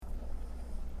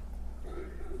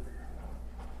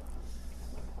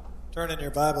Turn in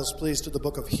your Bibles, please, to the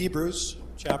book of Hebrews,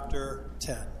 chapter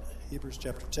 10. Hebrews,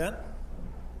 chapter 10.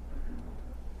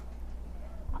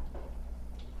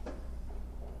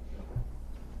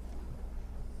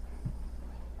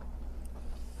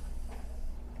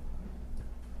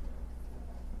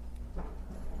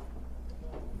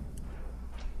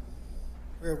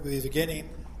 We'll be beginning,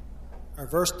 our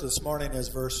verse this morning is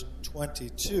verse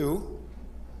 22.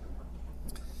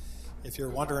 If you're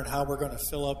wondering how we're going to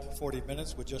fill up 40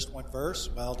 minutes with just one verse,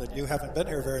 well, then you haven't been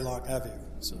here very long, have you?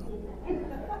 So,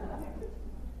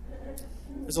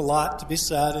 there's a lot to be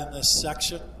said in this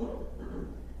section.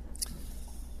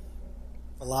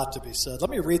 A lot to be said.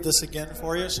 Let me read this again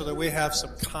for you so that we have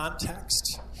some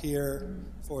context here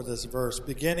for this verse.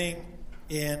 Beginning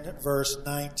in verse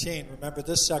 19. Remember,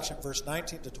 this section, verse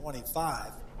 19 to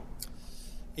 25,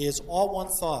 is all one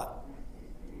thought.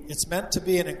 It's meant to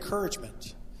be an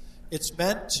encouragement. It's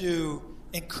meant to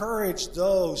encourage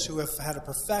those who have had a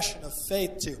profession of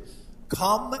faith to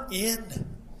come in,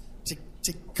 to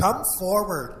come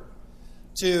forward,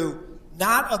 to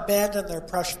not abandon their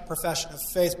profession of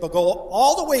faith, but go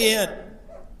all the way in,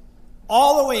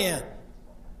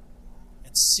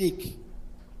 and seek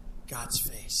God's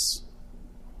face.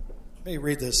 Let me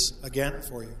read this again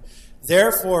for you.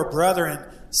 Therefore, brethren,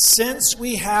 since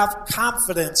we have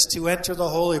confidence to enter the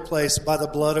holy place by the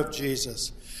blood of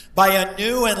Jesus, by a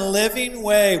new and living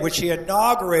way which he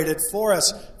inaugurated for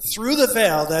us through the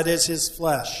veil that is his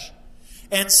flesh.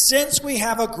 And since we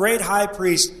have a great high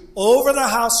priest over the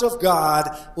house of God,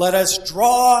 let us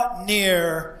draw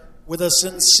near with a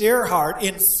sincere heart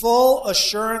in full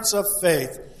assurance of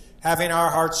faith, having our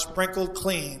hearts sprinkled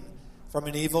clean from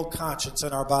an evil conscience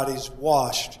and our bodies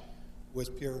washed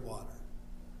with pure water.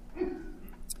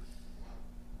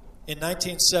 In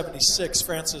 1976,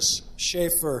 Francis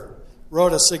Schaeffer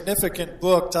wrote a significant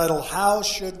book titled, How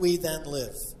Should We Then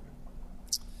Live?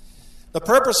 The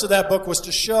purpose of that book was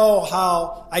to show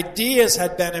how ideas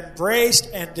had been embraced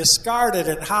and discarded,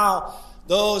 and how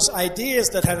those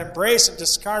ideas that had embraced and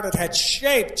discarded had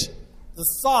shaped the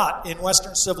thought in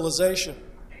Western civilization.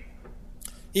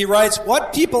 He writes,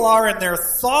 what people are in their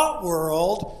thought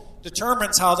world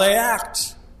determines how they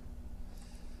act.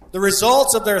 The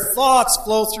results of their thoughts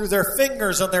flow through their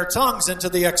fingers and their tongues into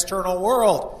the external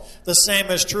world. The same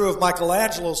is true of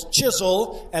Michelangelo's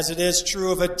chisel as it is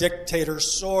true of a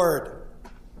dictator's sword.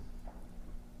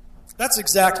 That's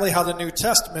exactly how the New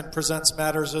Testament presents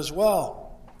matters as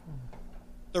well.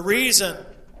 The reason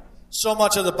so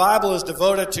much of the Bible is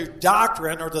devoted to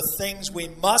doctrine, or the things we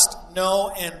must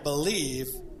know and believe,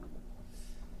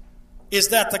 is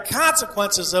that the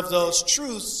consequences of those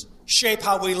truths shape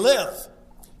how we live.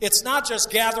 It's not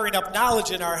just gathering up knowledge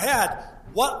in our head.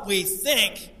 What we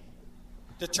think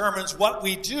determines what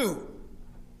we do.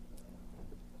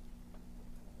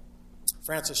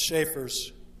 Francis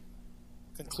Schaeffer's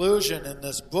conclusion in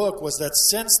this book was that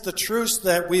since the truths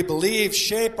that we believe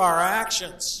shape our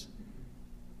actions,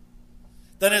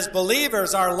 then as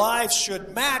believers, our lives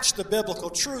should match the biblical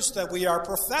truths that we are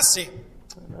professing.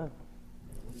 Amen.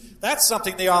 That's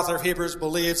something the author of Hebrews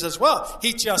believes as well.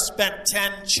 He just spent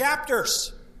 10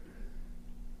 chapters.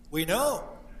 We know.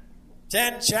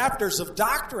 10 chapters of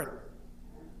doctrine.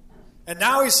 And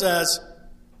now he says,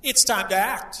 it's time to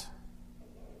act.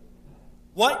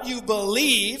 What you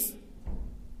believe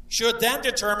should then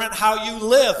determine how you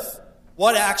live,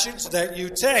 what actions that you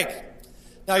take.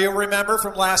 Now you'll remember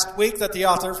from last week that the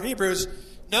author of Hebrews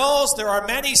knows there are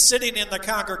many sitting in the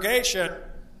congregation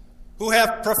who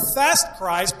have professed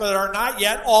Christ but are not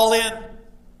yet all in.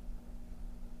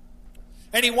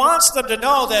 And he wants them to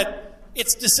know that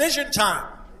it's decision time.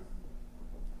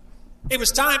 It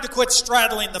was time to quit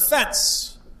straddling the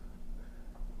fence.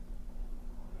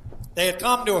 They had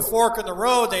come to a fork in the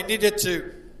road. They needed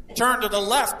to turn to the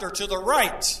left or to the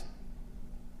right.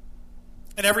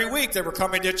 And every week they were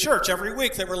coming to church. Every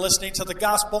week they were listening to the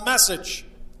gospel message.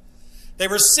 They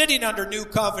were sitting under New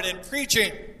Covenant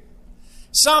preaching.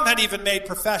 Some had even made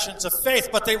professions of faith,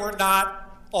 but they were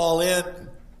not all in.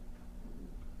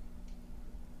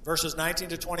 Verses 19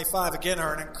 to 25, again,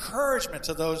 are an encouragement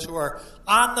to those who are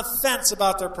on the fence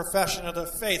about their profession of the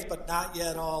faith, but not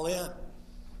yet all in.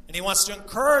 And he wants to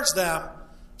encourage them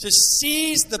to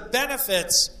seize the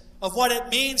benefits of what it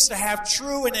means to have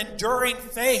true and enduring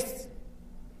faith.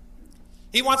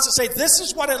 He wants to say, this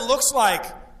is what it looks like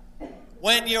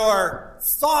when your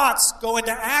thoughts go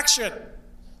into action.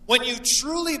 When you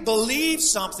truly believe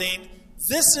something,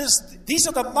 these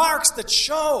are the marks that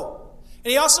show.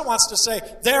 And he also wants to say,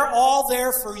 they're all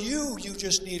there for you. You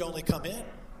just need only come in.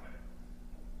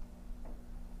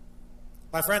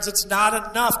 My friends, it's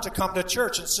not enough to come to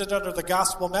church and sit under the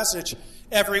gospel message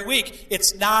every week.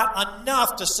 It's not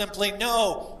enough to simply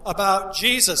know about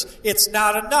Jesus. It's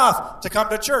not enough to come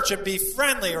to church and be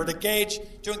friendly or to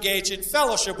engage in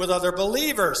fellowship with other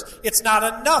believers. It's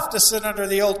not enough to sit under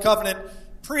the old covenant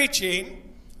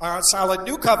preaching, or solid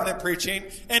new covenant preaching,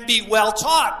 and be well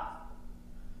taught,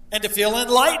 and to feel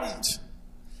enlightened,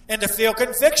 and to feel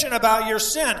conviction about your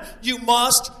sin. You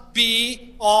must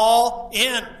be all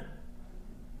in.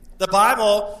 The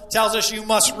Bible tells us you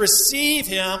must receive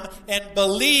him and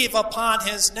believe upon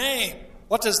his name.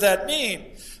 What does that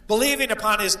mean? Believing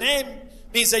upon his name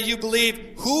means that you believe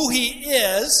who he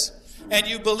is, and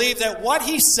you believe that what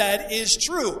he said is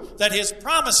true, that his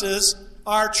promises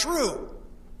are true,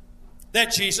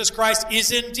 that Jesus Christ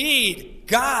is indeed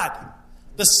God,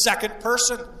 the second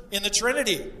person in the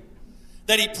Trinity,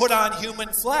 that he put on human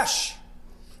flesh,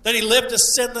 that he lived a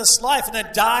sinless life and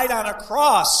then died on a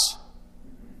cross,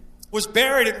 was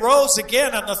buried and rose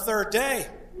again on the third day,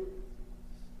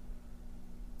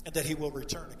 and that he will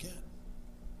return again.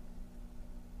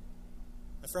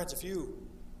 My friends, if you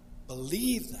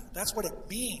believe that, that's what it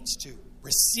means to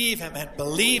receive him and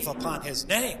believe upon his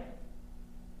name.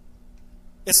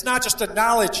 It's not just a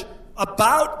knowledge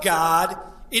about God,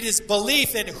 it is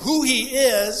belief in who he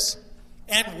is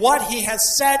and what he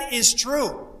has said is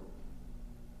true.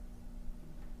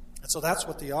 So that's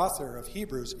what the author of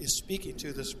Hebrews is speaking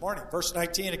to this morning. Verse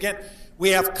 19, again, we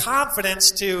have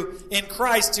confidence in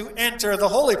Christ to enter the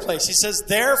holy place. He says,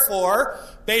 therefore,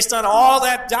 based on all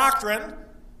that doctrine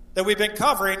that we've been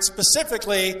covering,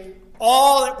 specifically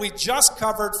all that we just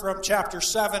covered from chapter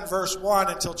 7, verse 1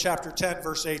 until chapter 10,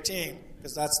 verse 18,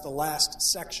 because that's the last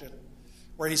section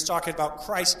where he's talking about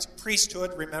Christ's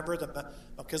priesthood. Remember the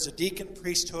Melchizedekan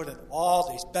priesthood and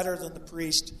all these, better than the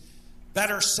priest,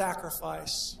 better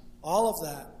sacrifice. All of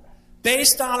that.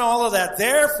 Based on all of that,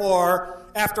 therefore,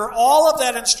 after all of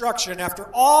that instruction, after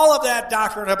all of that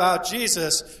doctrine about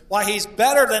Jesus, why he's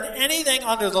better than anything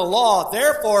under the law,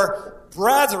 therefore,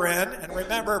 brethren, and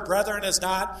remember, brethren is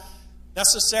not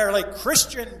necessarily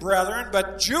Christian brethren,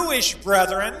 but Jewish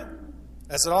brethren,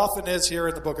 as it often is here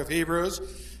in the book of Hebrews,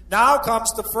 now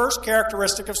comes the first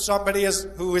characteristic of somebody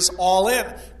who is all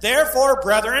in. Therefore,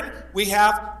 brethren, we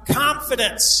have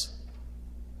confidence.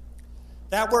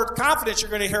 That word confidence you're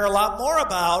going to hear a lot more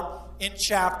about in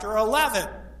chapter 11.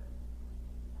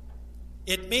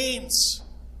 It means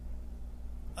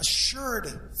assured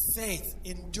faith,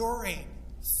 enduring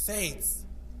faith.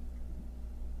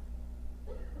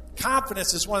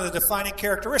 Confidence is one of the defining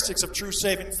characteristics of true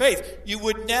saving faith. You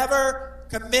would never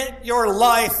commit your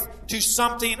life to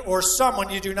something or someone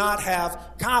you do not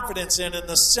have confidence in, and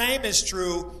the same is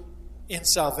true in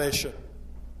salvation.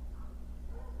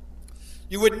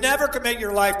 You would never commit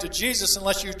your life to Jesus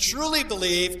unless you truly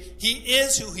believe he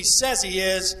is who he says he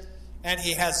is, and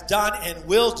he has done and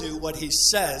will do what he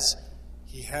says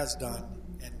he has done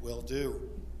and will do.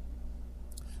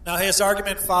 Now his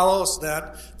argument follows then.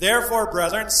 Therefore,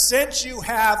 brethren, since you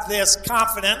have this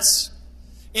confidence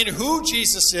in who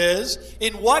Jesus is,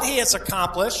 in what he has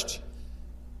accomplished,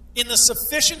 in the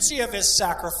sufficiency of his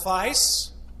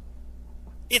sacrifice,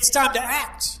 it's time to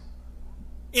act.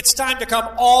 It's time to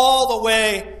come all the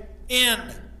way in.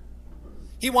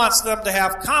 He wants them to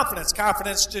have confidence.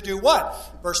 Confidence to do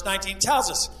what? Verse 19 tells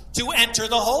us, to enter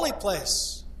the holy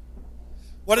place.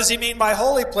 What does he mean by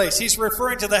holy place? He's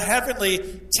referring to the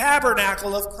heavenly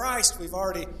tabernacle of Christ. We've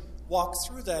already walked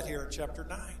through that here in chapter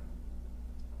 9.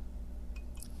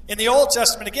 In the Old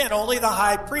Testament, again, only the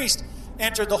high priest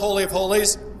entered the Holy of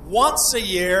Holies once a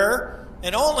year,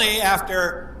 and only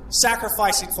after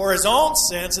sacrificing for his own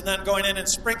sins and then going in and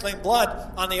sprinkling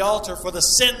blood on the altar for the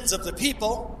sins of the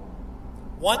people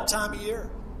one time a year.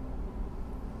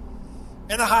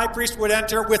 And the high priest would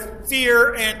enter with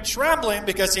fear and trembling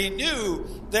because he knew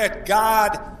that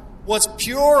God was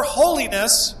pure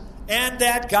holiness and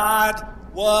that God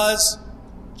was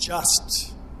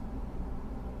just.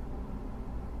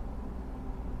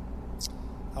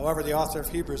 However, the author of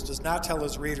Hebrews does not tell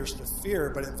his readers to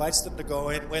fear, but invites them to go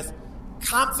in with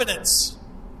confidence.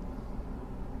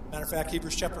 Matter of fact,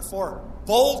 Hebrews chapter 4.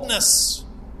 Boldness.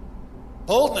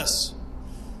 Boldness.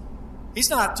 He's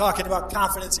not talking about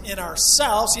confidence in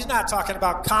ourselves. He's not talking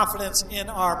about confidence in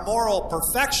our moral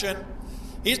perfection.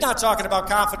 He's not talking about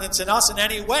confidence in us in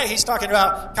any way. He's talking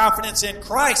about confidence in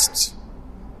Christ,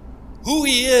 who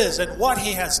he is and what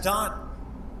he has done.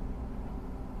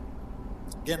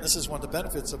 Again, this is one of the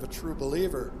benefits of a true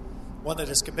believer, one that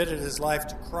has committed his life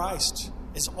to Christ,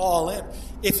 is all in.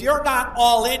 If you're not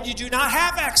all in, you do not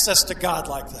have access to God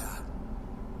like that.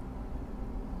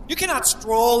 You cannot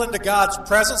stroll into God's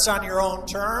presence on your own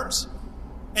terms.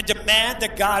 and demand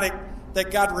that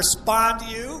God respond to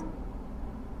you?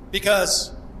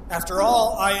 Because, after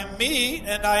all, I am me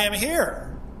and I am here.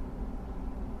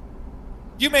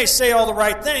 You may say all the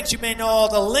right things. You may know all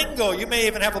the lingo. You may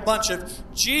even have a bunch of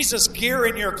Jesus gear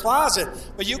in your closet.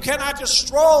 But you cannot just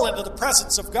stroll into the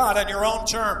presence of God on your own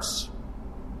terms.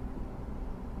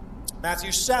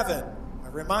 Matthew 7. I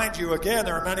remind you again,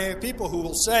 there are many people who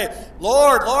will say,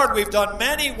 Lord, Lord, we've done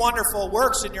many wonderful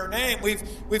works in your name.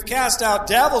 We've cast out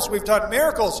devils. We've done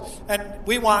miracles. And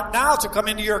we want now to come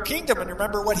into your kingdom. And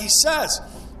remember what he says.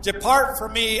 Depart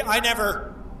from me. I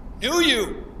never knew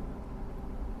you.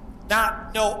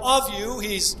 Not know of you.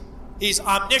 He's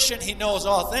omniscient. He knows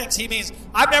all things. He means,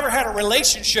 I've never had a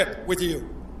relationship with you.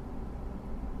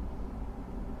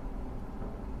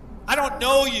 I don't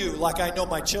know you like I know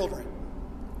my children.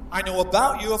 I know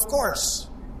about you, of course.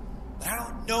 But I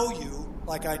don't know you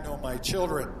like I know my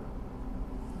children.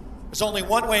 There's only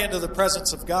one way into the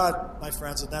presence of God, my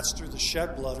friends, and that's through the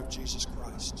shed blood of Jesus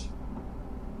Christ.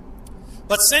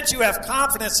 But since you have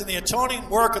confidence in the atoning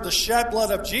work of the shed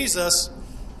blood of Jesus,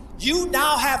 you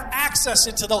now have access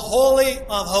into the Holy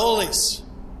of Holies.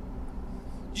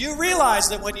 You realize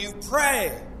that when you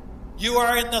pray, you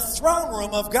are in the throne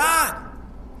room of God.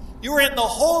 You are in the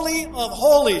Holy of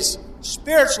Holies,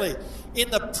 spiritually,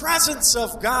 in the presence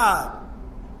of God.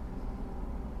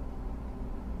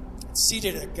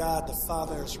 Seated at God the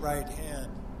Father's right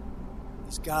hand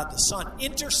is God the Son,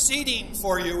 interceding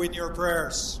for you in your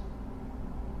prayers.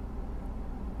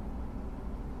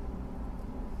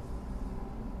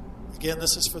 Again,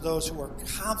 this is for those who are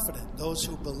confident, those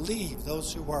who believe,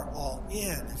 those who are all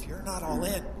in. If you're not all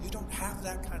in, you don't have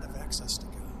that kind of access to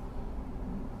God.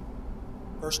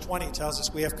 Verse 20 tells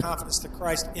us we have confidence that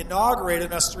Christ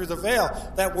inaugurated us through the veil.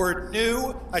 That word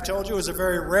new, I told you, is a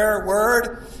very rare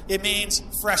word. It means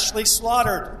freshly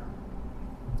slaughtered.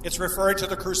 It's referring to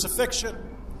the crucifixion.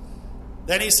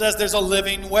 Then he says there's a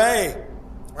living way,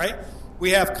 right?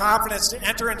 We have confidence to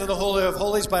enter into the Holy of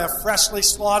Holies by a freshly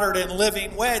slaughtered and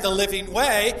living way. The living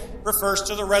way refers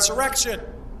to the resurrection.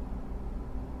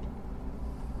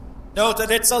 Note that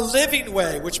it's a living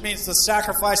way, which means the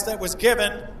sacrifice that was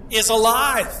given is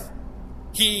alive.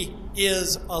 He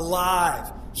is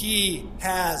alive. He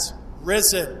has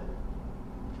risen.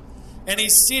 And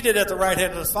he's seated at the right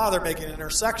hand of the Father making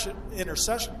intercession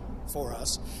for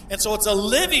us. And so it's a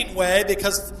living way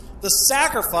because the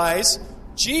sacrifice,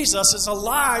 Jesus, is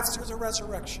alive through the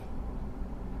resurrection.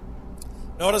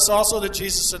 Notice also that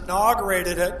Jesus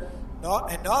inaugurated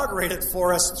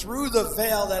for us through the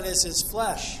veil that is his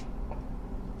flesh.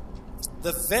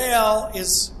 The veil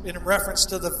is in reference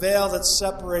to the veil that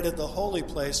separated the holy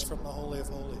place from the Holy of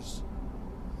Holies.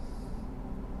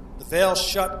 The veil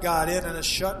shut God in and it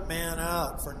shut man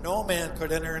out, for no man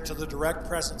could enter into the direct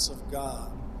presence of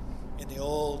God in the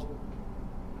old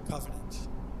covenant.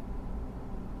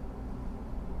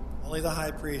 Only the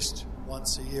high priest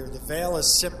once a year. The veil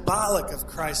is symbolic of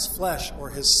Christ's flesh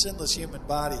or his sinless human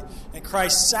body. And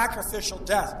Christ's sacrificial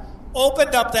death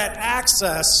opened up that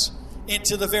access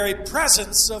into the very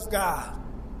presence of God.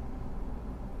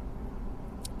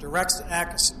 Direct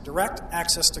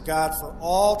access to God for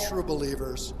all true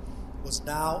believers was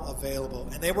now available.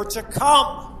 And they were to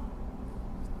come.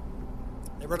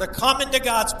 They were to come into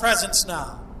God's presence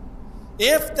now.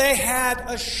 If they had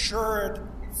assured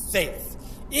faith.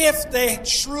 If they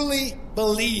truly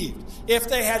believed. If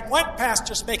they had went past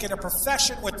just making a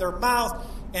profession with their mouth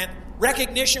and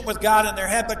recognition with God in their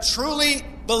head, but truly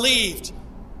believed.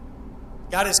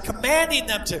 God is commanding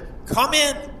them to come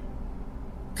in.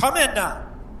 Come in now.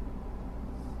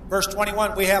 Verse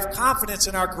 21, we have confidence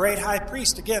in our great high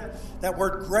priest. Again, that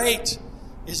word great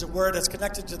is a word that's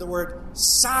connected to the word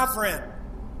sovereign.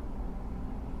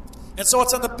 And so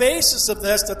it's on the basis of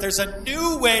this that there's a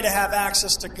new way to have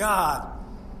access to God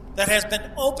that has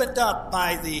been opened up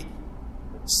by the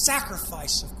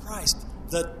sacrifice of Christ,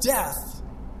 the death,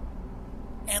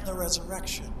 and the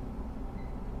resurrection.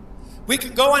 We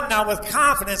can go on now with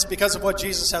confidence because of what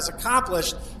Jesus has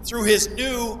accomplished through his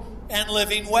new and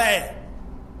living way.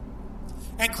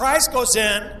 And Christ goes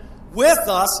in with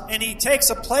us, and he takes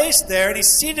a place there, and he's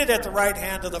seated at the right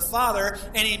hand of the Father,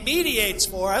 and he mediates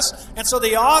for us. And so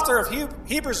the author of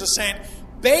Hebrews is saying,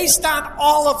 based on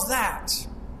all of that,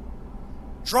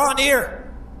 draw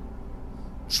near.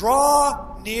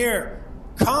 Draw near.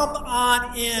 Come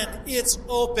on in. It's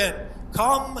open.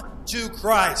 Come to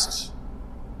Christ.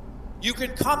 You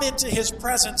can come into his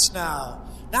presence now.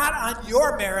 Not on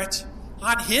your merit,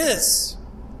 on his.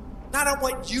 Not on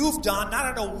what you've done, not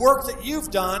on the work that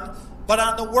you've done, but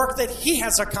on the work that he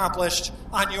has accomplished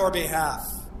on your behalf.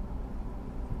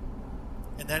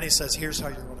 And then he says, here's how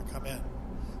you're going to come in.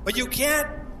 But you can't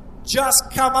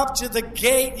just come up to the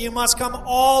gate. You must come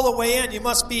all the way in. You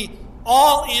must be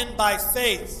all in by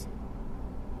faith.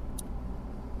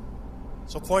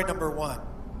 So point number 1.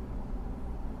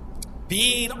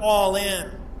 Being all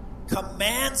in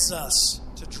commands us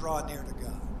to draw near to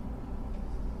God.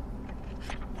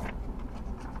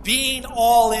 Being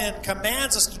all in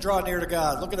commands us to draw near to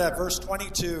God. Look at that, verse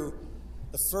 22,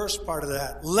 the first part of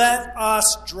that. Let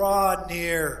us draw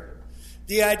near.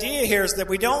 The idea here is that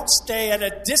we don't stay at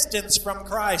a distance from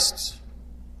Christ.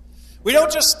 We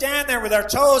don't just stand there with our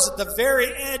toes at the very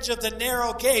edge of the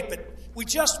narrow gate, but we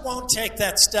just won't take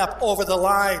that step over the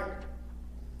line.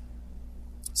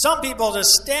 Some people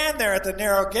just stand there at the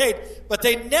narrow gate, but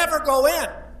they never go in.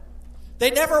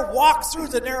 They never walk through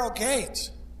the narrow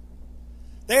gate.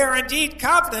 They are indeed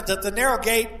confident that the narrow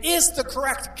gate is the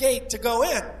correct gate to go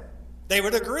in. They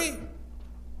would agree.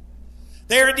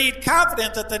 They are indeed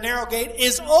confident that the narrow gate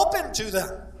is open to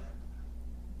them.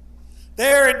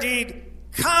 They are indeed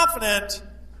confident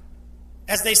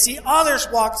as they see others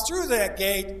walk through that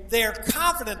gate. They are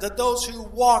confident that those who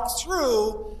walk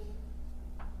through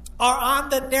are on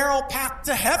the narrow path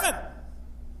to heaven.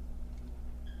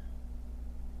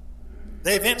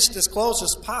 They've inched as close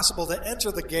as possible to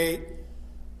enter the gate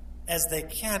as they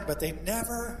can, but they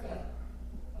never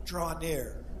draw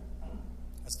near,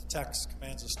 as the text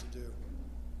commands us to do.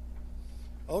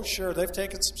 Oh, sure, they've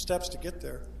taken some steps to get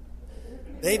there.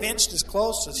 They've inched as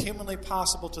close as humanly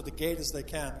possible to the gate as they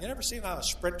can. You ever seen how a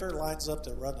sprinter lines up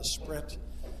to run a sprint?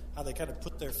 How they kind of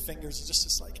put their fingers,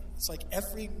 it's like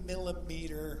every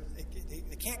millimeter.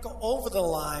 They can't go over the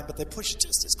line, but they push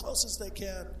just as close as they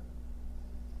can.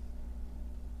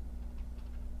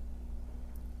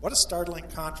 What a startling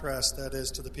contrast that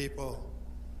is to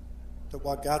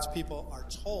what God's people are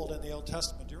told in the Old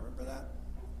Testament. Do you remember that?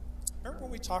 Remember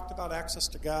when we talked about access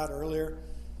to God earlier?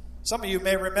 Some of you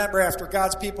may remember after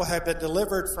God's people had been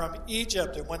delivered from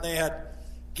Egypt and when they had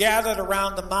gathered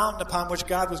around the mountain upon which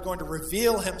God was going to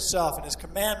reveal himself and his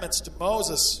commandments to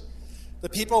Moses, the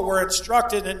people were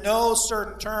instructed in no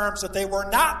certain terms that they were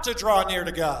not to draw near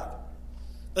to God,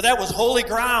 that was holy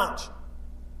ground.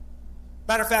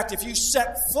 Matter of fact, if you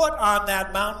set foot on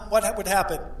that mountain, what would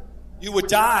happen? You would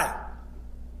die.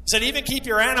 He said, even keep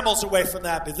your animals away from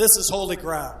that, but this is holy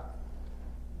ground.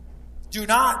 Do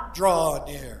not draw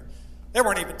near. They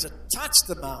weren't even to touch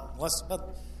the mountain,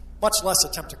 much less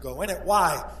attempt to go in it.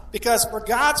 Why? Because for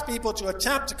God's people to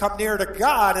attempt to come near to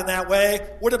God in that way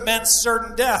would have meant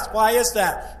certain death. Why is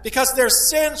that? Because their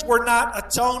sins were not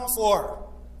atoned for.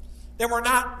 They were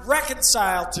not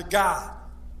reconciled to God.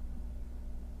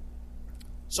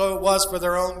 So it was for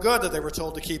their own good that they were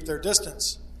told to keep their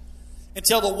distance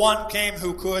until the one came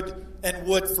who could and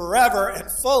would forever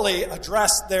and fully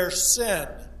address their sin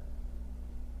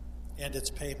and its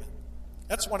payment.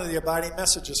 That's one of the abiding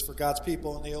messages for God's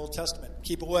people in the Old Testament.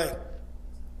 Keep away.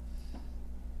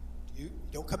 You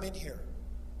don't come in here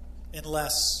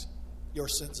unless your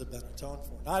sins have been atoned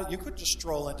for. You could just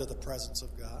stroll into the presence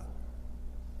of God.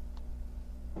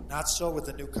 Not so with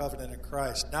the new covenant in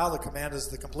Christ. Now the command is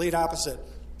the complete opposite.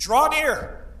 Draw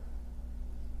near.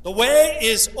 The way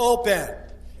is open.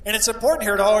 And it's important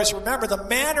here to always remember the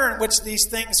manner in which these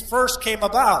things first came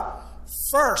about.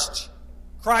 First,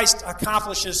 Christ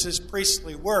accomplishes his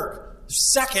priestly work.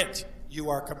 Second, you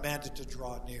are commanded to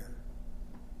draw near.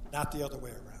 Not the other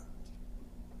way around.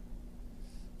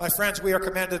 My friends, we are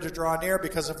commanded to draw near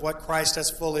because of what Christ has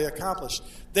fully accomplished.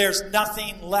 There's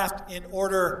nothing left in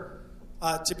order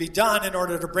to be done in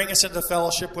order to bring us into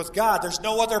fellowship with God. There's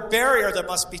no other barrier that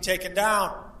must be taken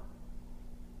down.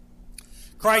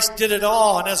 Christ did it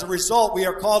all, and as a result, we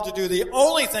are called to do the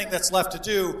only thing that's left to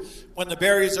do when the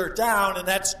barriers are down, and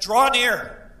that's draw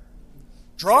near.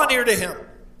 Draw near to him.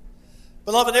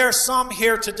 Beloved, there are some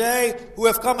here today who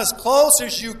have come as close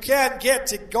as you can get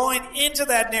to going into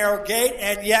that narrow gate,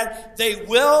 and yet they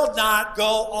will not go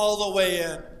all the way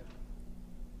in.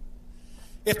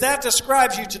 If that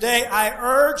describes you today, I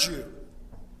urge you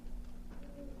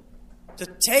to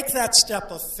take that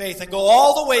step of faith and go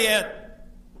all the way in.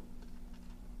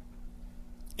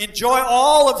 Enjoy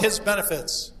all of his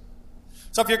benefits.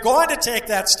 So if you're going to take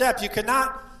that step, you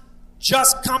cannot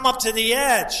just come up to the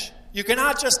edge. You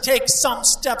cannot just take some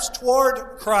steps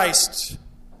toward Christ.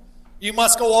 You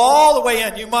must go all the way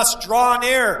in. You must draw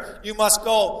near. You must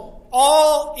go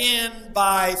all in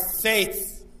by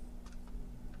faith.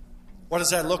 What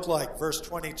does that look like? Verse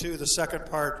 22, the second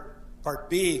part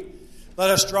B. Let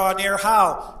us draw near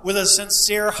how? With a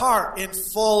sincere heart, in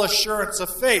full assurance of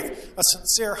faith. A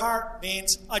sincere heart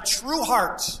means a true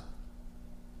heart.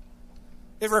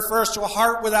 It refers to a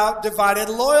heart without divided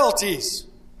loyalties.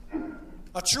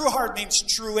 A true heart means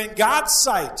true in God's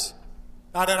sight,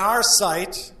 not in our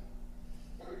sight.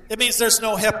 It means there's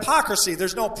no hypocrisy.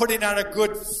 There's no putting on a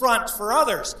good front for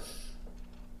others,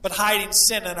 but hiding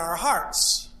sin in our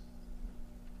hearts.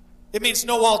 It means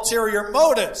no ulterior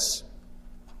motives,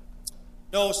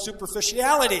 no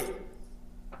superficiality.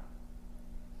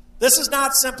 This is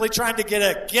not simply trying to get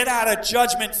a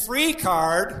get-out-of-judgment-free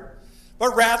card,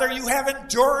 but rather you have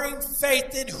enduring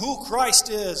faith in who Christ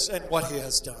is and what he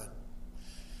has done.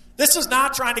 This is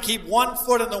not trying to keep one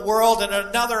foot in the world and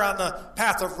another on the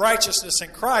path of righteousness in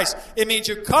Christ. It means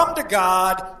you come to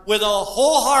God with a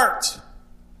whole heart,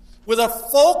 with a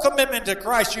full commitment to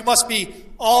Christ. You must be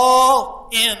all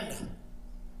in.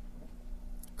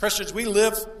 Christians, we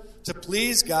live to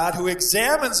please God who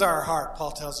examines our heart,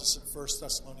 Paul tells us in 1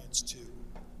 Thessalonians 2.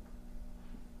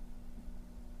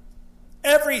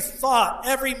 Every thought,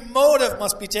 every motive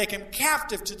must be taken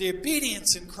captive to the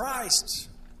obedience in Christ.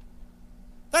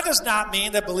 That does not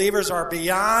mean that believers are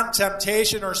beyond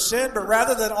temptation or sin, but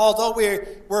rather that although we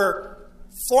were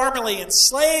formerly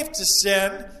enslaved to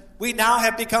sin, we now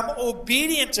have become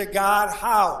obedient to God.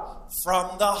 How?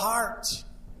 From the heart.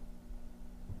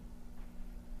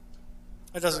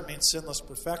 That doesn't mean sinless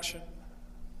perfection,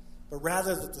 but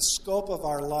rather that the scope of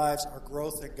our lives are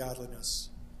growth in godliness,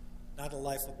 not a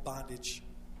life of bondage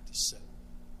to sin.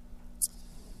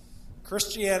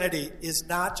 Christianity is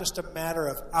not just a matter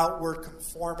of outward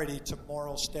conformity to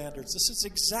moral standards. This is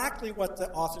exactly what the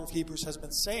author of Hebrews has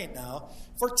been saying now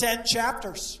for 10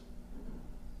 chapters.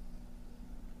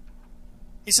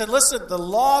 He said, listen, the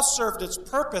law served its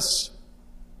purpose,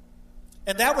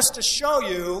 and that was to show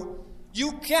you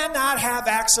you cannot have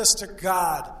access to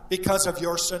God because of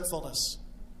your sinfulness.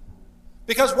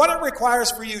 Because what it requires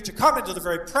for you to come into the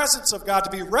very presence of God, to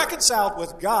be reconciled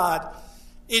with God,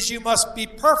 is you must be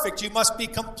perfect. You must be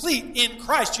complete in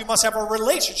Christ. You must have a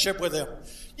relationship with him.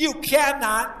 You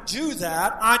cannot do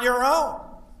that on your own.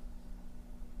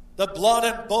 The blood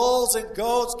and bulls and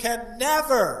goats can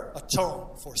never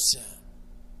atone for sin.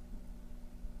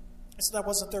 And so that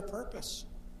wasn't their purpose.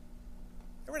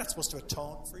 They were not supposed to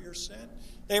atone for your sin.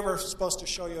 They were supposed to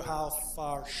show you how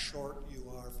far short you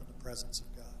are from the presence of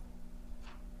God.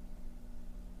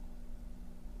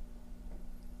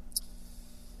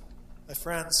 My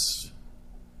friends,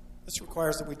 this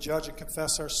requires that we judge and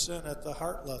confess our sin at the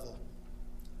heart level.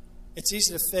 It's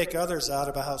easy to fake others out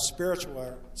about how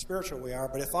spiritual we are,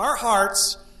 but if our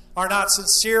hearts are not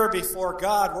sincere before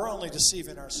God, we're only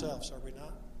deceiving ourselves, are we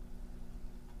not?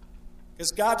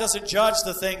 Because God doesn't judge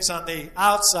the things on the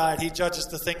outside, he judges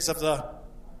the things of the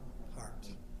heart.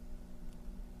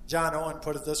 John Owen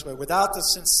put it this way: without the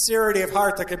sincerity of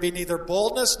heart, there can be neither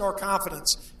boldness nor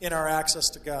confidence in our access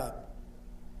to God.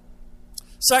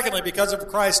 Secondly, because of what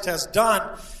Christ has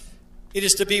done, it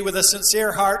is to be with a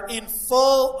sincere heart in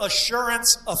full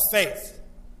assurance of faith.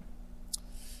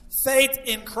 Faith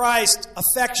in Christ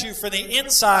affects you from the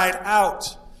inside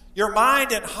out. Your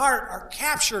mind and heart are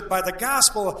captured by the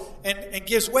gospel and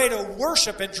gives way to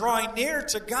worship and drawing near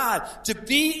to God, to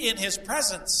be in his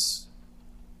presence.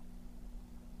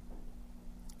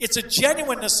 It's a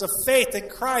genuineness of faith in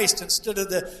Christ instead of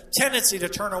the tendency to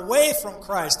turn away from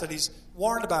Christ that he's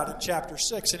warned about in chapter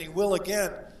 6, and he will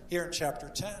again here in chapter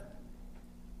 10.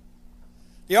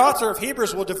 The author of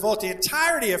Hebrews will devote the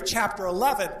entirety of chapter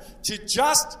 11 to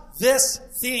just this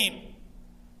theme: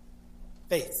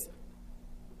 faith.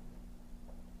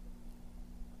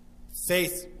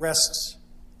 Faith rests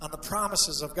on the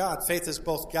promises of God. Faith is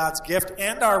both God's gift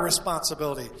and our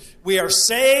responsibility. We are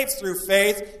saved through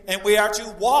faith, and we are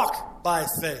to walk by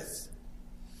faith.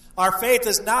 Our faith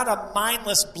is not a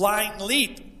mindless, blind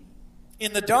leap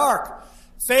in the dark.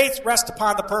 Faith rests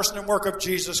upon the person and work of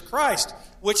Jesus Christ,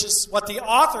 which is what the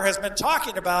author has been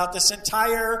talking about this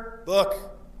entire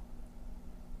book.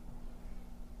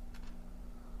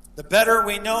 The better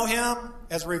we know him,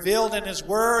 as revealed in his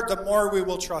word, the more we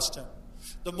will trust him.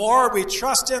 The more we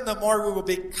trust him, the more we will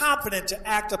be confident to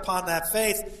act upon that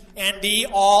faith and be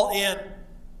all in.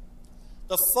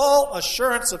 The full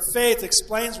assurance of faith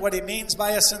explains what he means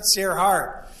by a sincere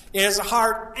heart. It is a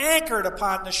heart anchored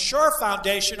upon the sure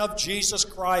foundation of Jesus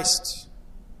Christ.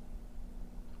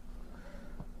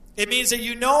 It means that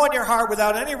you know in your heart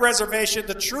without any reservation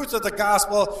the truth of the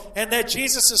gospel, and that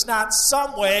Jesus is not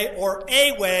some way or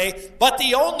a way, but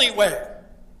the only way.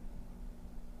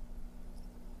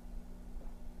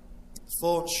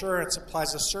 Full assurance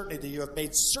implies a certainty that you have made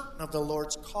certain of the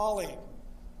Lord's calling.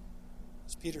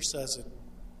 As Peter says in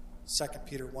 2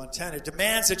 Peter 1:10, it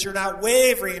demands that you're not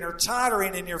wavering or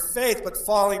tottering in your faith, but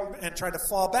falling and trying to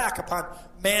fall back upon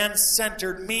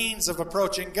man-centered means of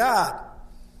approaching God.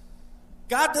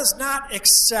 God does not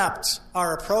accept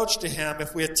our approach to him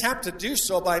if we attempt to do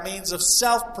so by means of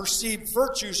self-perceived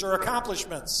virtues or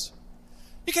accomplishments.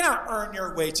 You cannot earn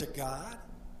your way to God.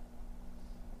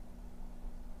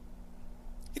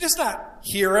 He does not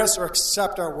hear us or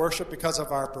accept our worship because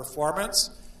of our performance.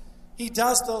 He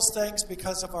does those things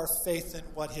because of our faith in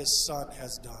what his Son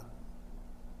has done.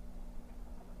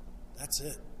 That's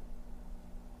it.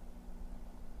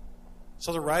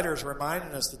 So the writer is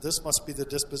reminding us that this must be the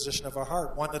disposition of our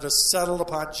heart, one that is settled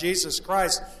upon Jesus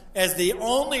Christ as the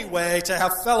only way to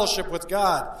have fellowship with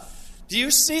God. Do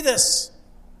you see this?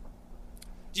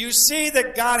 Do you see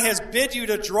that God has bid you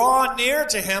to draw near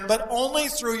to him, but only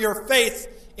through your faith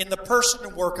in the person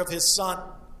and work of his Son?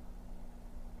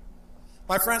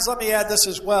 My friends, let me add this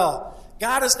as well.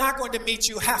 God is not going to meet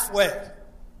you halfway.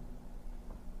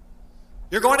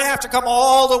 You're going to have to come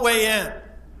all the way in.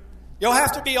 You'll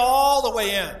have to be all the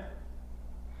way in.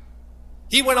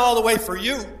 He went all the way for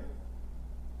you.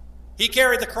 He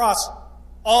carried the cross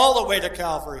all the way to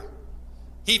Calvary.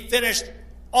 He finished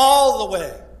all the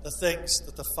way the things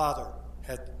that the Father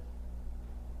had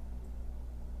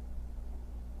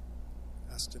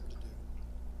asked him to do.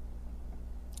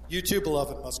 You too,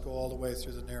 beloved, must go all the way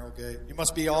through the narrow gate. You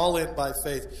must be all in by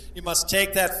faith. You must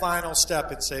take that final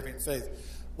step in saving faith.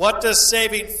 What does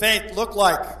saving faith look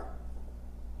like?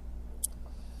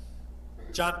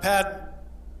 John Padden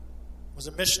was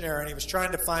a missionary, and he was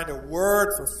trying to find a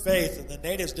word for faith, and the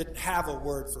natives didn't have a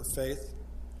word for faith.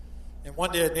 And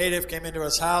one day a native came into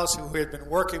his house who he had been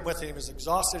working with, and he was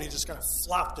exhausted. He just kind of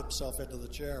flopped himself into the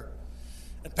chair.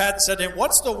 And Padden said to him,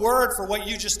 "What's the word for what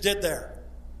you just did there?"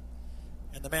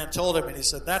 And the man told him, and he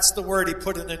said, "That's the word he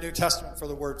put in the New Testament for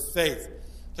the word faith.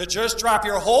 To just drop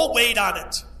your whole weight on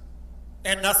it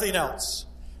and nothing else.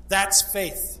 That's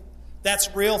faith.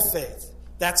 That's real faith.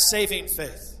 That's saving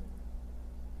faith."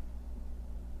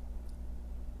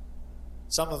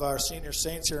 Some of our senior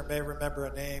saints here may remember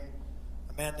a man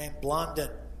named Blondin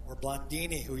or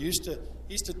Blondini, who used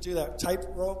to do that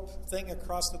tightrope thing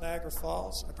across the Niagara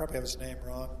Falls. I probably have his name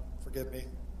wrong. Forgive me.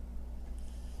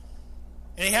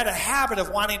 And he had a habit of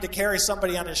wanting to carry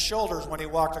somebody on his shoulders when he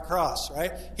walked across,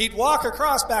 right? He'd walk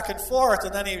across back and forth,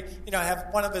 and then he'd have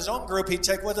one of his own group he'd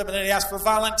take with him, and then he'd ask for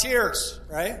volunteers,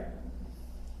 right?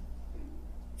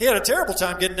 He had a terrible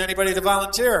time getting anybody to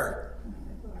volunteer.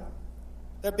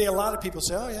 There'd be a lot of people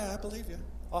say, "Oh, yeah, I believe you.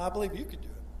 Oh, I believe you could do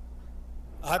it.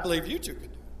 I believe you two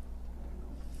could do it.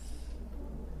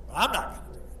 Well, I'm not going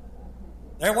to do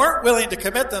it." They weren't willing to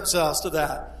commit themselves to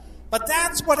that. But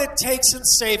that's what it takes in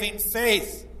saving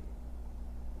faith.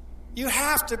 You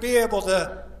have to be able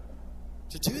to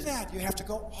do that. You have to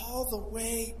go all the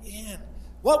way in.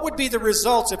 What would be the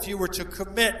results if you were to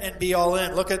commit and be all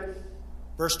in? Look at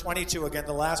verse 22 again,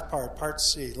 the last part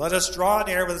C. "Let us draw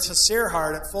near with a sincere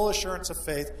heart and full assurance of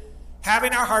faith,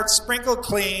 having our hearts sprinkled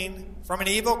clean from an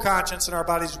evil conscience and our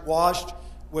bodies washed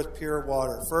with pure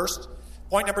water." First,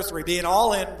 point number 3, being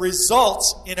all in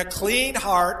results in a clean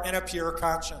heart and a pure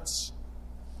conscience.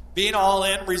 Being all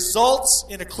in results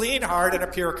in a clean heart and a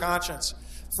pure conscience.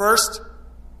 First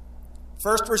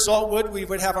result we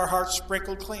would have our hearts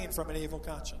sprinkled clean from an evil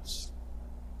conscience.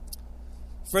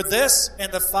 For this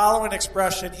and the following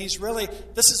expression,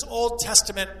 this is Old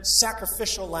Testament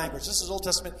sacrificial language. This is Old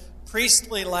Testament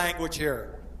priestly language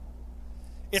here.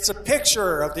 It's a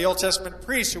picture of the Old Testament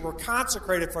priests who were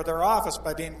consecrated for their office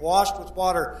by being washed with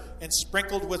water and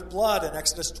sprinkled with blood in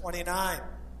Exodus 29.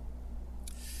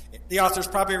 The author's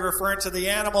probably referring to the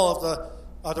animal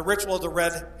of the ritual of the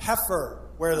red heifer,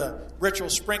 where the ritual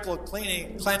sprinkled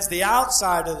cleansed the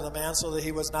outside of the man so that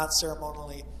he was not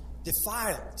ceremonially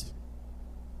defiled.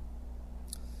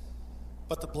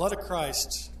 But the blood of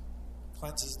Christ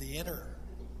cleanses the inner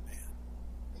man,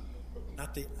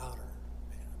 not the outer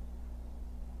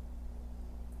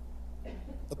man.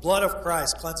 The blood of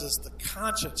Christ cleanses the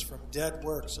conscience from dead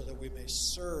works so that we may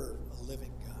serve a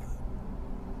living God.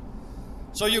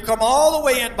 So you come all the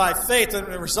way in by faith,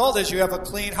 and the result is you have a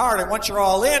clean heart. And once you're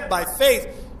all in by faith,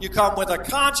 you come with a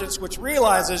conscience which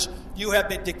realizes you have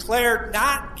been declared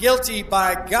not guilty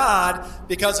by God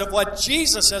because of what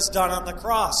Jesus has done on the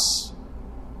cross.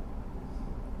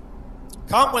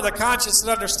 Come with a conscience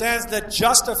that understands that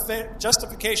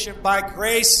justification by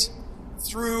grace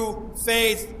through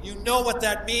faith, you know what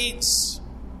that means.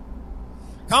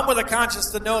 Come with a conscience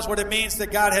that knows what it means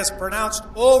that God has pronounced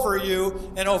over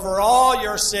you and over all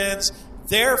your sins.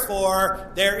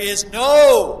 Therefore, there is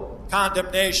no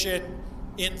condemnation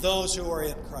in those who are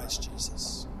in Christ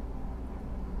Jesus.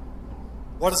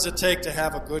 What does it take to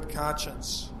have a good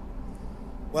conscience?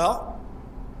 Well,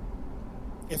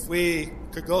 if we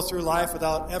could go through life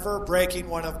without ever breaking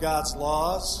one of God's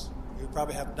laws, You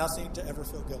probably have nothing to ever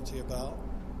feel guilty about.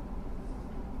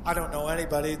 I don't know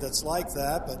anybody that's like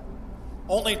that, but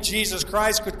only Jesus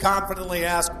Christ could confidently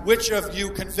ask, which of you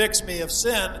convicts me of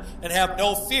sin, and have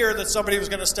no fear that somebody was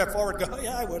going to step forward and go,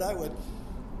 yeah, I would.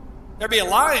 There'd be a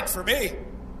line for me.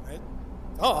 Right?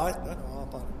 Oh, I know all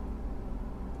about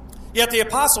it. Yet the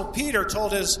Apostle Peter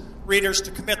told his readers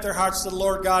to commit their hearts to the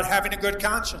Lord God, having a good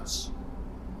conscience.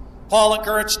 Paul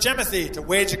encouraged Timothy to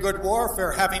wage a good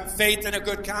warfare, having faith and a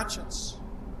good conscience.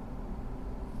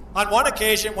 On one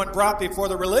occasion, when brought before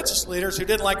the religious leaders who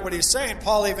didn't like what he's saying,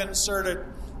 Paul even asserted,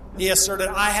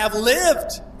 I have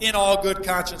lived in all good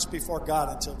conscience before God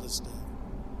until this day.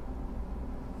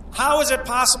 How is it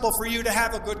possible for you to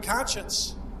have a good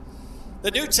conscience?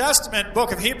 The New Testament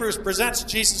book of Hebrews presents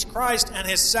Jesus Christ and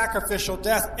his sacrificial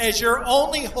death as your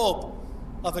only hope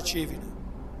of achieving it.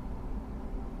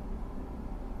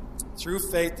 Through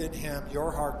faith in him,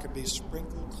 your heart can be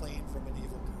sprinkled clean from an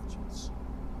evil conscience.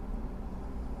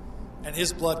 And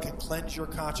his blood can cleanse your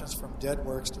conscience from dead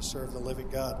works to serve the living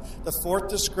God. The fourth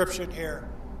description here,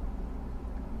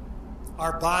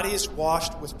 our bodies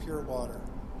washed with pure water.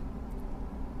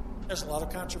 There's a lot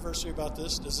of controversy about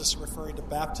this. Is this referring to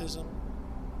baptism?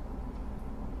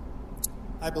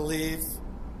 I believe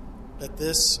that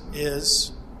this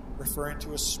is referring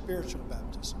to a spiritual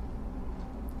baptism.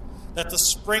 That the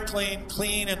sprinkling,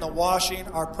 clean, and the washing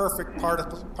are perfect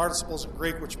participles in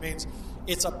Greek, which means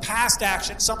it's a past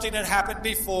action, something that happened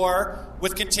before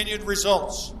with continued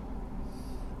results.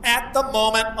 At the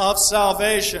moment of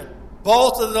salvation,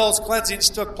 both of those cleansings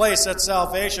took place at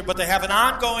salvation, but they have an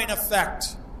ongoing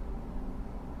effect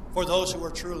for those who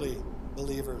are truly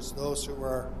believers, those who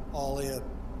are all in.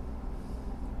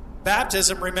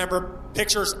 Baptism, remember,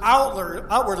 pictures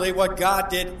outwardly what God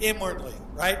did inwardly,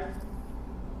 right?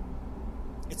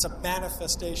 It's a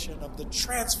manifestation of the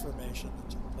transformation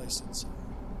that took place inside.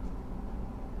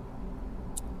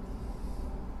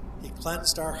 He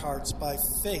cleansed our hearts by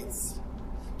faith.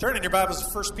 Turn in your Bibles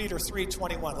to 1 Peter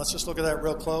 3:21. Let's just look at that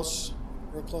real closely,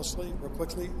 real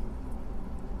quickly.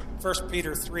 1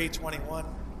 Peter 3:21.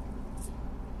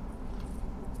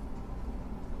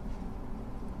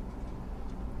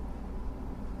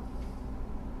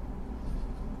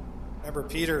 Remember,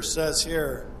 Peter says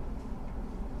here,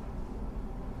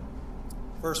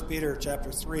 1 Peter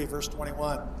chapter 3, verse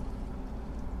 21.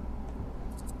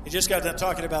 He just got done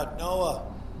talking about Noah,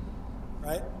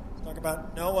 right? Talking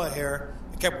about Noah here.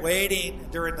 He kept waiting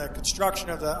during the construction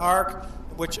of the ark,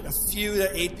 in which a few,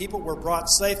 the 8 people, were brought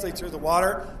safely through the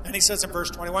water. And he says in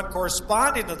verse 21,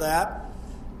 corresponding to that,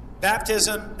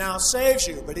 baptism now saves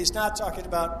you. But he's not talking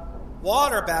about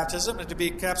water baptism. And to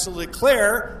be absolutely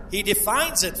clear, he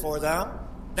defines it for them.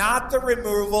 Not the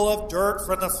removal of dirt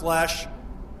from the flesh,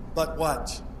 but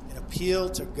what? An appeal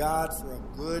to God for a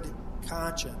good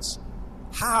conscience.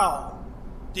 How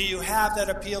do you have that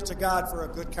appeal to God for a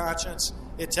good conscience?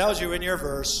 It tells you in your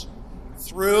verse,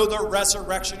 through the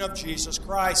resurrection of Jesus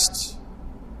Christ.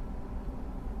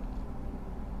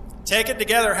 Taken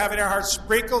together, having our hearts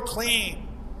sprinkled clean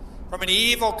from an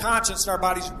evil conscience and our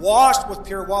bodies washed with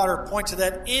pure water, point to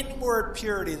that inward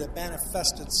purity that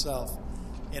manifests itself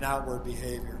in outward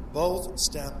behavior. Both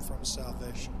stem from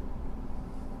salvation.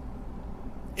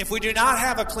 If we do not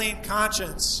have a clean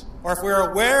conscience, or if we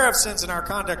are aware of sins in our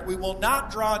conduct, we will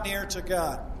not draw near to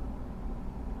God.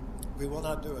 We will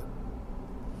not do it.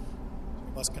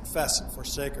 We must confess and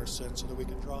forsake our sins so that we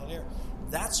can draw near.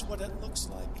 That's what it looks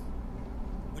like.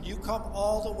 When you come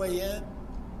all the way in,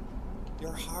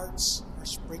 your hearts are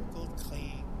sprinkled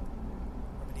clean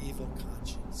from an evil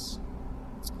conscience.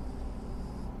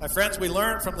 My friends, we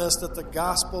learn from this that the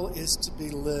gospel is to be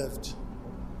lived.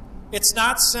 It's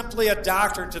not simply a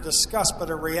doctrine to discuss, but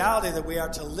a reality that we are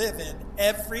to live in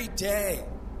every day.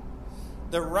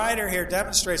 The writer here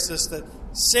demonstrates this, that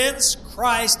since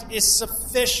Christ is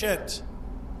sufficient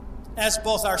as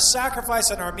both our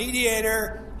sacrifice and our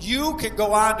mediator, you can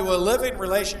go on to a living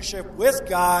relationship with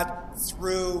God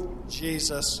through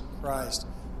Jesus Christ.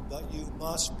 But you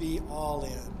must be all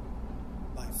in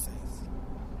by faith.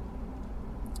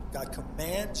 God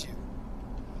commands you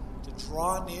to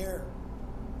draw near.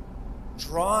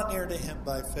 Draw near to him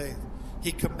by faith.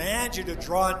 He commands you to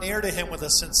draw near to him with a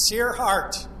sincere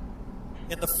heart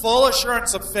in the full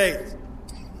assurance of faith.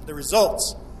 The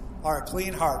results are a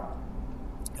clean heart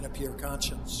and a pure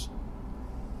conscience.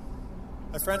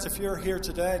 My friends, if you're here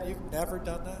today and you've never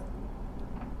done that,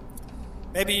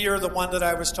 maybe you're the one that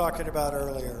I was talking about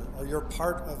earlier, or you're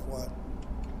part of one,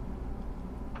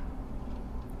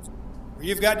 where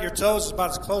you've gotten your toes about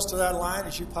as close to that line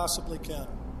as you possibly can.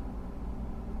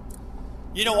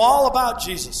 You know all about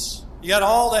Jesus. You got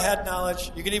all the head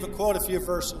knowledge. You can even quote a few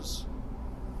verses.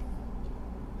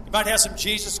 You might have some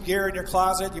Jesus gear in your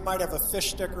closet. You might have a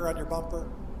fish sticker on your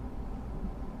bumper.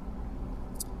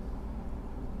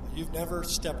 But you've never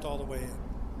stepped all the way in.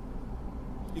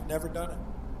 You've never done it.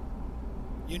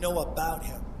 You know about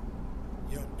him.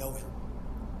 You don't know him.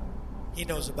 He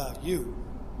knows about you,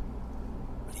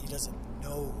 but he doesn't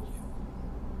know you.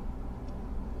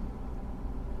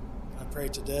 I pray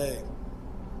today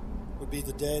would be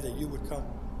the day that you would come.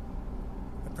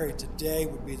 I pray today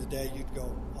would be the day you'd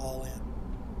go all in.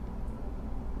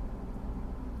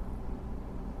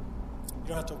 You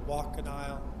don't have to walk an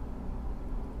aisle,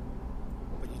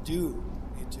 but you do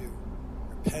need to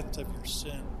repent of your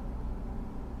sin.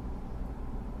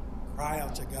 Cry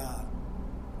out to God.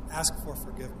 Ask for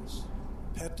forgiveness.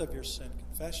 Repent of your sin.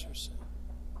 Confess your sin.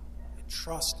 And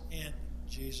trust in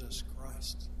Jesus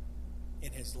Christ.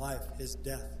 In his life, his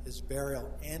death, his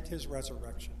burial, and his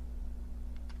resurrection.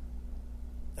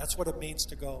 That's what it means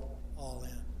to go all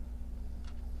in.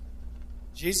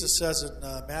 Jesus says in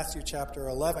Matthew chapter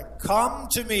 11, "Come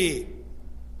to me.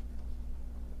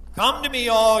 Come to me,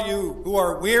 all you who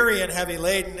are weary and heavy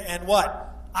laden, and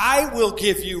what? I will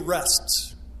give you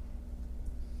rest.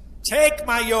 Take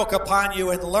my yoke upon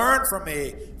you and learn from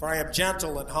me, for I am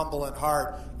gentle and humble in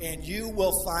heart, and you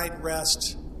will find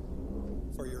rest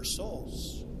for your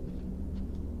souls.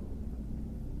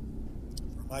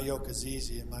 For my yoke is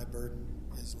easy and my burden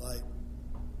is light."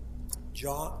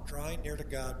 Drawing near to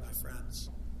God, my friends,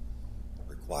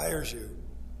 requires you.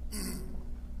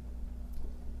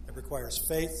 It requires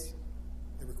faith.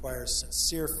 It requires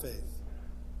sincere faith.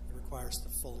 It requires the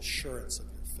full assurance of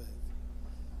your faith.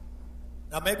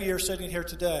 Now, maybe you're sitting here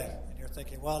today and you're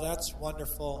thinking, well, that's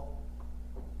wonderful.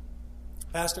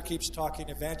 Pastor keeps talking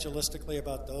evangelistically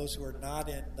about those who are not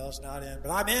in, those not in,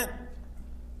 but I'm in.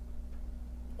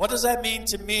 What does that mean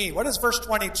to me? What does verse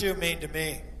 22 mean to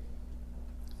me?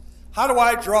 How do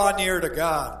I draw near to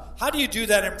God? How do you do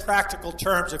that in practical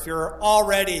terms if you're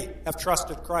already have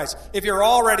trusted Christ? If you're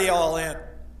already all in?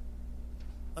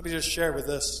 Let me just share with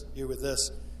you with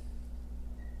this.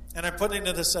 And I'm putting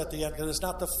this at the end because it's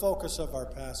not the focus of our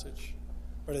passage,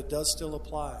 but it does still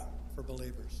apply for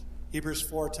believers. Hebrews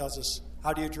 4 tells us,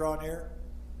 how do you draw near?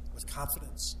 With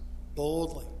confidence,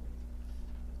 boldly.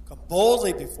 Come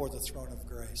boldly before the throne of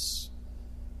grace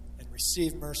and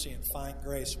receive mercy and find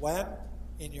grace. When?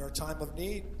 In your time of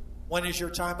need. When is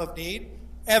your time of need?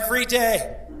 Every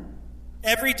day.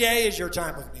 Every day is your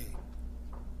time of need.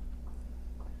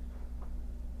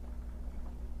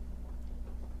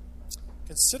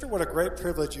 Consider what a great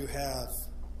privilege you have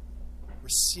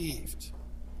received.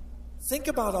 Think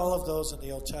about all of those in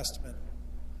the Old Testament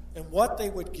and what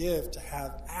they would give to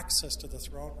have access to the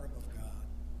throne room of God.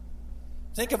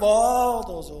 Think of all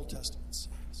those Old Testament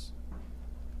saints.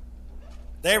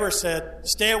 They were said,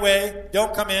 stay away,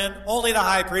 don't come in, only the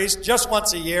high priest, just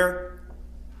once a year.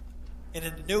 And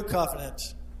in the new covenant,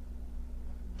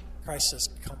 Christ says,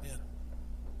 come in.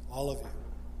 All of you.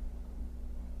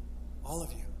 All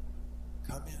of you.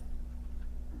 Come in.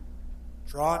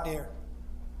 Draw near.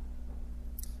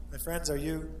 My friends, are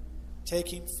you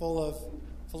taking full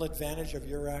advantage of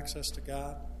your access to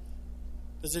God?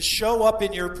 Does it show up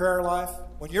in your prayer life?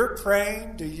 When you're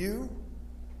praying, do you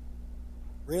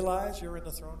realize you're in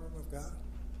the throne room of God?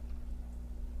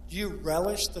 Do you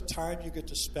relish the time you get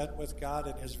to spend with God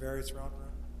in his very throne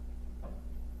room?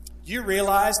 Do you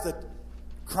realize that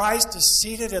Christ is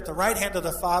seated at the right hand of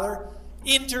the Father,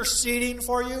 interceding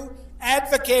for you,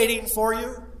 advocating for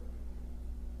you?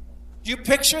 Do you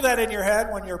picture that in your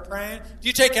head when you're praying? Do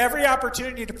you take every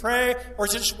opportunity to pray, or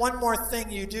is it just one more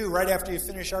thing you do right after you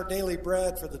finish our daily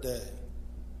bread for the day?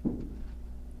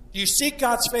 Do you seek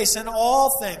God's face in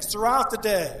all things throughout the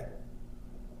day?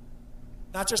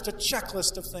 Not just a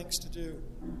checklist of things to do.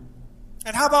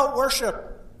 And how about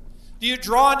worship? Do you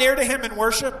draw near to him in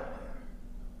worship?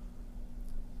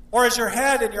 Or is your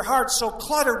head and your heart so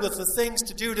cluttered with the things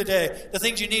to do today, the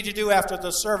things you need to do after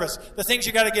the service, the things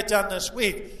you got to get done this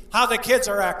week, how the kids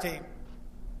are acting,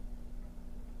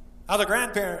 how the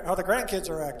grandkids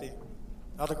are acting,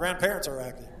 how the grandparents are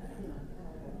acting?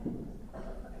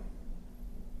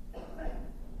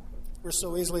 We're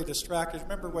so easily distracted.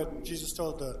 Remember what Jesus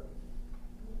told the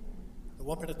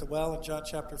woman at the well in John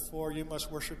chapter 4? You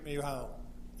must worship me how?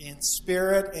 In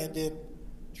spirit and in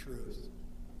truth.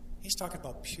 He's talking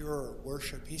about pure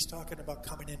worship. He's talking about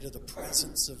coming into the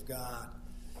presence of God.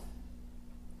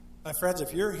 My friends,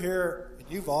 if you're here and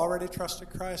you've already trusted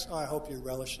Christ, I hope you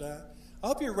relish that. I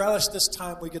hope you relish this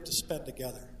time we get to spend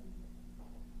together.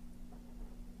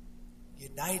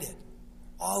 United,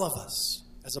 all of us,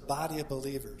 as a body of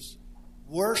believers,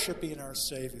 worshiping our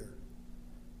Savior.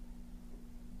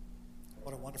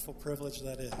 What a wonderful privilege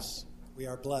that is. We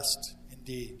are blessed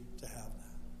indeed to have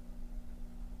that.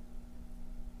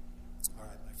 All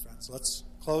right, my friends, let's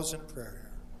close in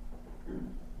prayer here.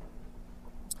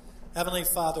 Heavenly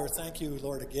Father, thank you,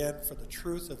 Lord, again for the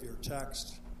truth of your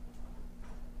text.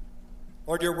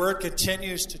 Lord, your word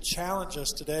continues to challenge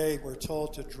us today. We're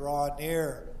told to draw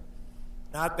near,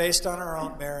 not based on our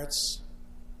own merits,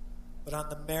 but on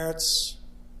the merits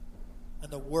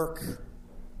and the work,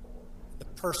 the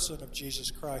person of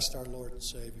Jesus Christ, our Lord and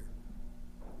Savior.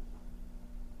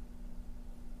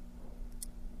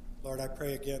 Lord, I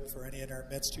pray again for any in our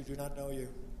midst who do not know you.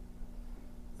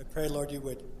 I pray, Lord, you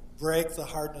would break the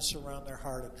hardness around their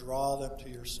heart and draw them to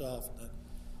yourself, and that,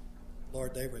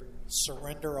 Lord, they would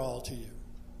surrender all to you,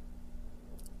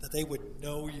 that they would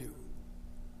know you,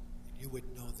 and you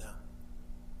would know them.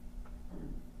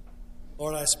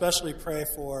 Lord, I especially pray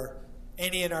for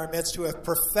any in our midst who have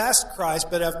professed Christ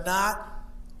but have not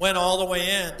went all the way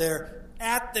in. They're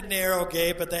at the narrow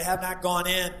gate, but they have not gone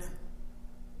in.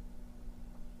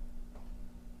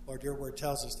 Lord, your word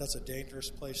tells us that's a dangerous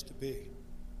place to be,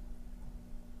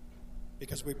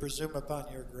 because we presume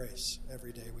upon your grace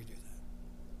every day we do that.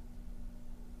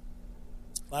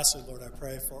 Lastly, Lord, I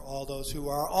pray for all those who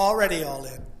are already all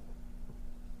in.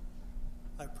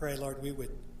 I pray, Lord, we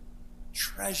would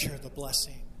treasure the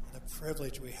blessing and the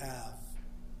privilege we have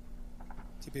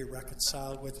to be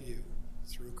reconciled with you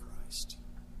through Christ.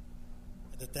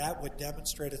 And that would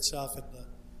demonstrate itself in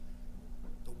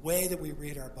the way that we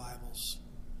read our Bibles,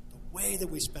 the way that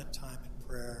we spend time in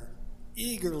prayer,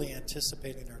 eagerly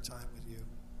anticipating our time with you,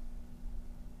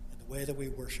 and the way that we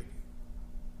worship you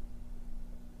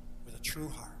with a true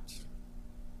heart,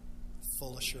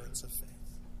 full assurance of faith.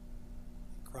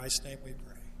 In Christ's name we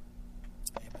pray.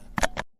 Amen.